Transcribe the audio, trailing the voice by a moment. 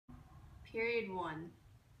Period 1,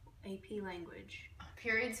 AP Language.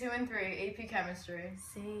 Period 2 and 3, AP Chemistry.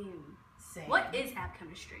 Same. What is AP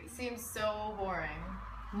Chemistry? Seems so boring.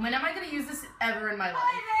 When am I going to use this ever in my life?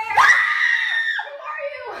 Hi there! Who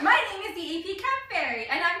are you? My name is the AP Chem Fairy,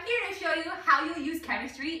 and I'm here to show you how you'll use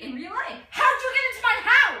chemistry in real life. How'd you get into my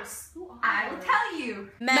house? I will tell you.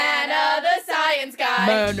 Man of the science guy.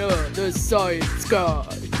 Man of the science guy.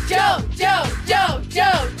 Joe.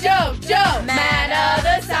 Man of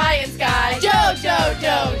the science guy.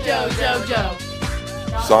 Joe.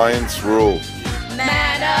 Science rules.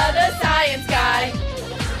 Man of the science guy.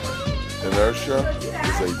 Inertia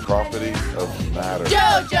is a property of matter.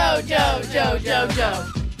 Joe.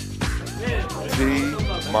 T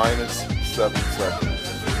minus 7 seconds.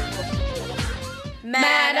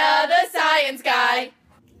 Man of the science guy.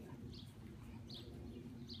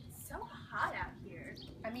 It's so hot out here.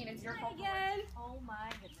 I mean, it's your fault. Again. Oh my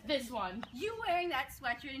goodness. This one. You wearing that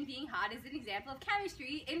sweatshirt and being hot is an example of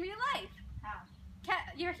chemistry in real life. How?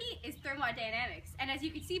 Your heat is thermodynamics, and as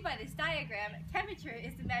you can see by this diagram, temperature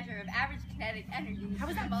is the measure of average kinetic energy. How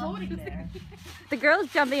is that floating there? The girls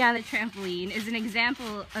jumping on the trampoline is an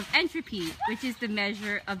example of entropy, which is the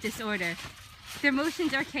measure of disorder. Their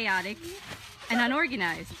motions are chaotic and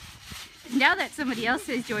unorganized. Now that somebody else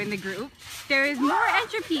has joined the group, there is more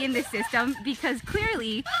entropy in the system because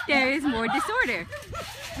clearly there is more disorder,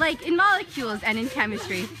 like in molecules and in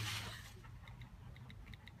chemistry.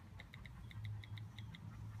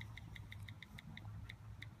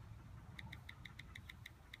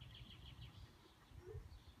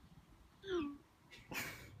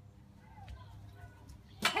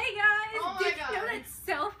 Hey guys! Oh my Did you know God. that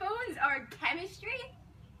cell phones are chemistry?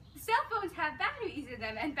 Cell phones have batteries in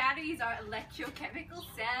them, and batteries are electrochemical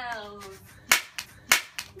cells.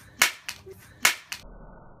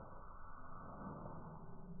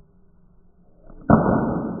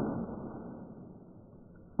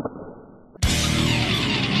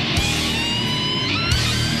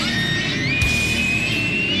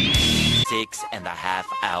 Six and a half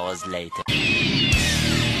hours later.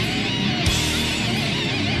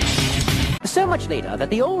 So much later that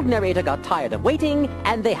the old narrator got tired of waiting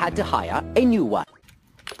and they had to hire a new one.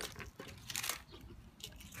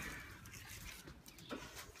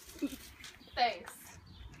 Thanks.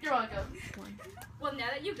 You're welcome. Well, now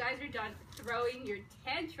that you guys are done throwing your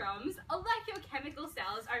tantrums, electrochemical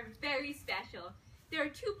cells are very special. There are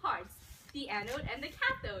two parts, the anode and the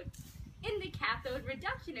cathode. In the cathode,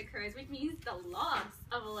 reduction occurs, which means the loss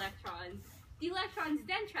of electrons. The electrons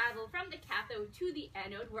then travel from the cathode to the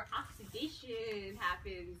anode where oxidation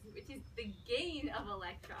happens, which is the gain of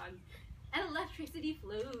electrons, and electricity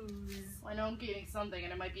flows. I know I'm gaining something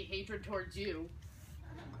and it might be hatred towards you.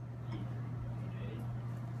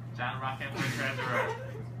 John Rocket for Treasure Road.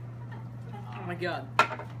 Oh my god.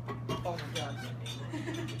 Oh my god.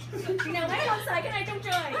 Now wait 1 second, I don't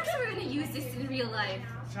join. How are we going to use this in real life?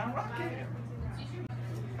 John Rocket.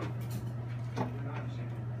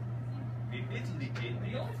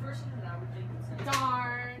 The only person that I would think would say.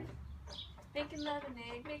 Darn. Making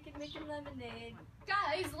lemonade, making lemonade.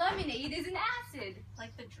 Guys, lemonade is an acid.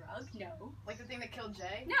 Like the drug? No. Like the thing that killed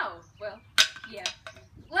Jay? No. Well, yeah.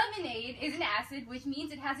 Lemonade is an acid, which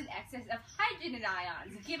means it has an excess of hydrogen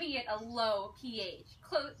ions, giving it a low pH,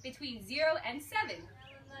 close between 0 and 7. Selling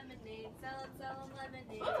lemonade, selling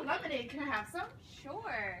lemonade. Oh, lemonade. Can I have some?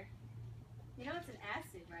 Sure. You know it's an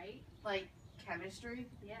acid, right? Like chemistry?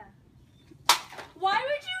 Yeah. Why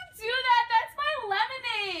would you do that? That's my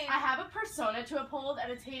lemonade! I have a persona to uphold and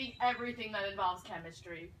it's hating everything that involves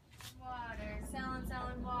chemistry. Water,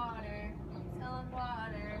 selling water, selling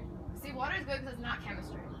water. See, water is good because it's not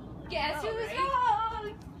chemistry. Guess Oh, who's right?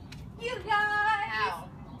 wrong? You guys! How?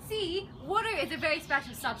 See, water is a very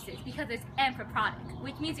special substance because it's amphiprotic,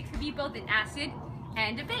 which means it could be both an acid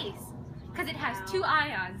and a base. Because it has two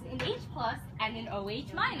ions, an H plus and an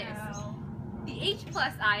OH minus. The H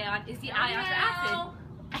plus ion is the ion for acid,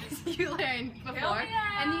 as you learned before,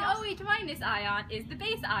 and the OH minus ion is the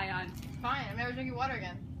base ion. Fine, I'm never drinking water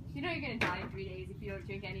again. You know you're gonna die in 3 days if you don't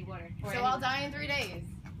drink any water. So I'll die in 3 days.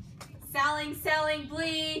 Selling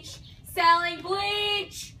bleach, selling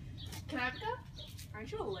bleach. Can I have a cup?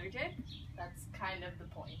 Aren't you allergic? That's kind of the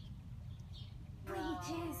point.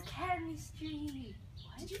 Bleach is chemistry.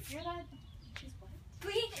 Did you hear that?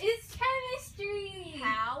 Bleach is chemistry.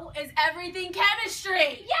 How is everything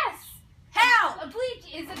chemistry? Yes. How? A bleach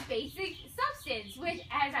is a basic substance, which,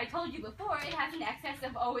 as I told you before, it has an excess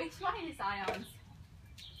of OH minus ions.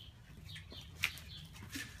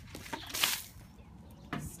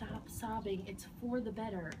 Stop sobbing. It's for the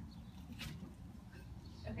better.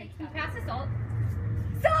 Okay, can you pass the salt?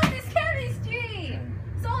 Salt is chemistry!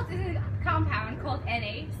 Salt is a called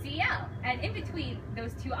NaCl. And in between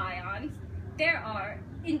those two ions, there are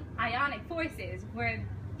ionic forces where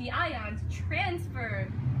the ions transfer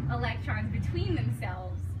electrons between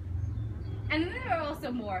themselves. And then there are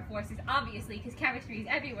also more forces, obviously, because chemistry is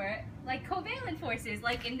everywhere, like covalent forces,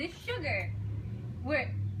 like in this sugar.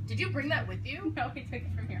 Did you bring that with you? No, we took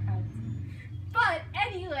it from your house. But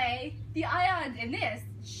anyway, the ions in this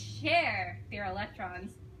share their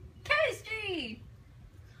electrons. Chemistry!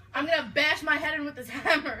 I'm gonna bash my head in with this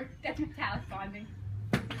hammer. That's metallic bonding.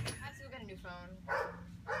 I have to go get a new phone.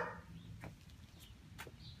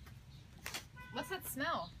 What's that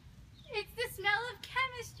smell? It's the smell of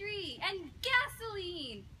chemistry and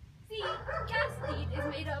gasoline. See, gasoline is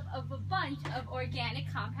made up of a bunch of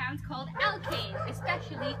organic compounds called alkanes,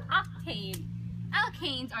 especially octane.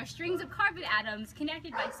 Alkanes are strings of carbon atoms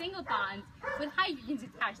connected by single bonds with hydrogens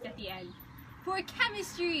attached at the end. For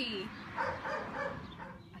chemistry!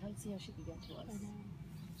 I don't see how she could get to us.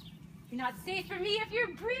 You're not safe for me if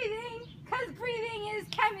you're breathing, because breathing is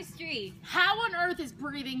chemistry. How on earth is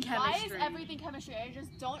breathing chemistry? Why is everything chemistry? I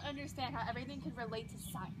just don't understand how everything can relate to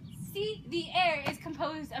science. See, the air is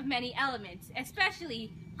composed of many elements,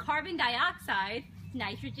 especially carbon dioxide,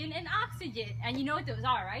 nitrogen, and oxygen. And you know what those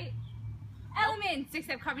are, right? Elements,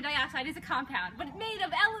 except carbon dioxide is a compound, but made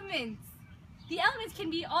of elements. The elements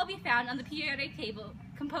can all be found on the periodic table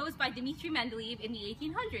composed by Dmitri Mendeleev in the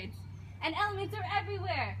 1800s. And elements are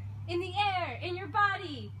everywhere. In the air, in your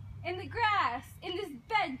body, in the grass, in this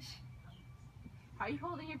bench. Are you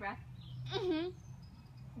holding your breath? Mm-hmm.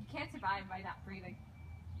 You can't survive by not breathing.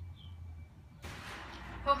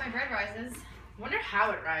 Hope my bread rises. Wonder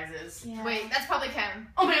how it rises. Yeah. Wait, that's probably Chem.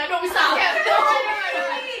 Oh my god, no, we stopped!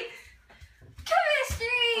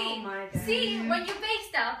 Chemistry! Oh my god. See, when you bake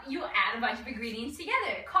stuff, you add a bunch of ingredients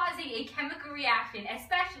together, causing a chemical reaction,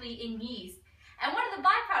 especially in yeast. And one of the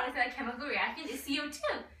byproducts of that chemical reaction is CO2.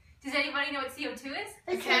 Does anybody know what CO2 is?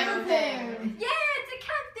 A chem thing. Yeah, it's a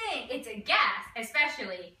chem thing. It's a gas,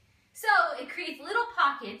 especially. So it creates little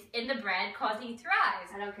pockets in the bread, causing it to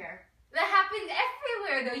rise. I don't care. That happens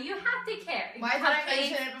everywhere, though. You have to care. Why did I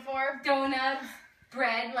mention it before? Donuts,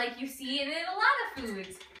 bread, like you see it in a lot of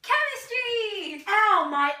foods. Chemistry! Ow,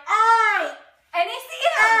 my eye!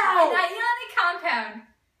 NaCl! Ow! An ionic compound.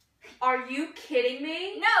 Are you kidding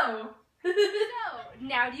me? No. So,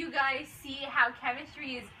 now do you guys see how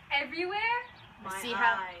chemistry is everywhere?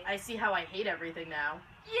 I see how I hate everything now.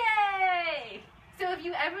 Yay! So if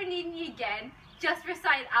you ever need me again, just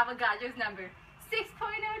recite Avogadro's number. 6.02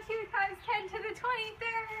 times 10 to the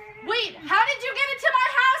 23rd. Wait, how did you get into my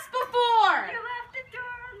house before? You left the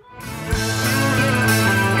door unlocked.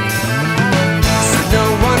 No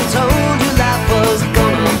one told you life was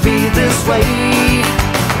gonna be this way.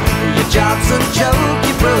 Your job's a joke,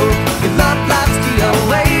 you broke. Your love life's the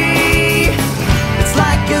away. It's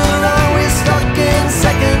like you're always stuck in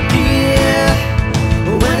second gear,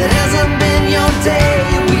 when it hasn't been your day,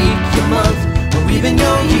 your week, your month, or even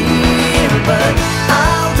your year. But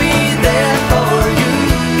I'll be there for you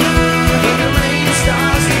when the rain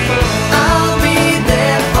starts to fall. I'll be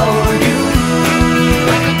there for you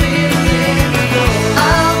like I've been there before.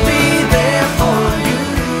 I'll be there for you.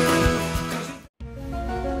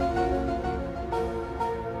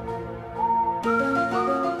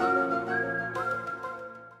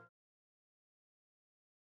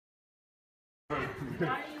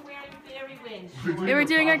 We were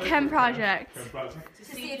doing our chem project. To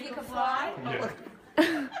see if you can fly?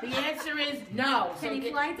 The answer is no. Can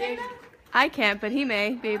you fly, Dana? I can't, but he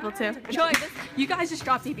may be able to. Troy, you guys just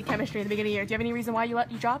dropped AP chemistry at the beginning of the year. Do you have any reason why you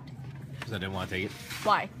dropped? Because I didn't want to take it.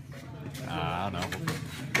 Why? I don't know.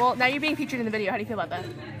 Well, now you're being featured in the video. How do you feel about that?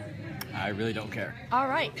 I really don't care. All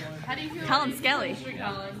right. How do you feel Tell about him, Skelly.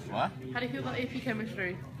 What? How do you feel about AP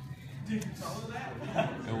chemistry?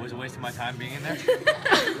 It was a waste of my time being in there.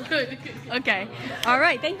 Good. Okay. All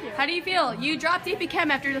right. Thank you. How do you feel? You dropped AP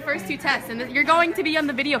Chem after the first two tests, and you're going to be on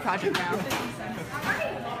the video project now.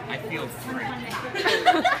 I feel great.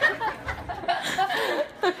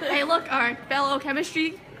 Hey, look, our fellow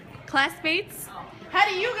chemistry classmates. How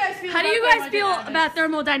do you guys feel? How do you guys feel about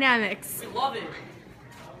thermodynamics? Love it.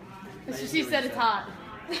 Mr. Steve said it's hot.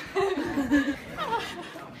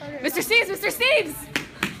 Mr. Steves, Mr. Steves!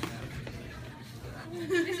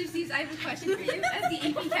 Mr. Steves, I have a question for you. As the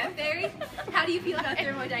AP Chem fairy, how do you feel about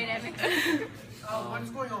thermodynamics? What's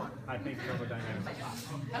going on? I think thermodynamics is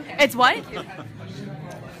hot. Okay. It's what?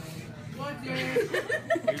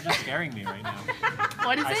 You're just scaring me right now.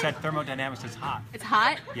 What is I it? said thermodynamics is hot. It's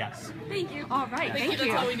hot? Yes. Thank you. All right, thank you.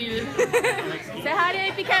 That's all we needed. Say hi to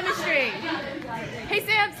AP Chemistry. Hey,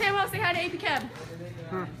 Sam, Samuel, say hi to AP Chem.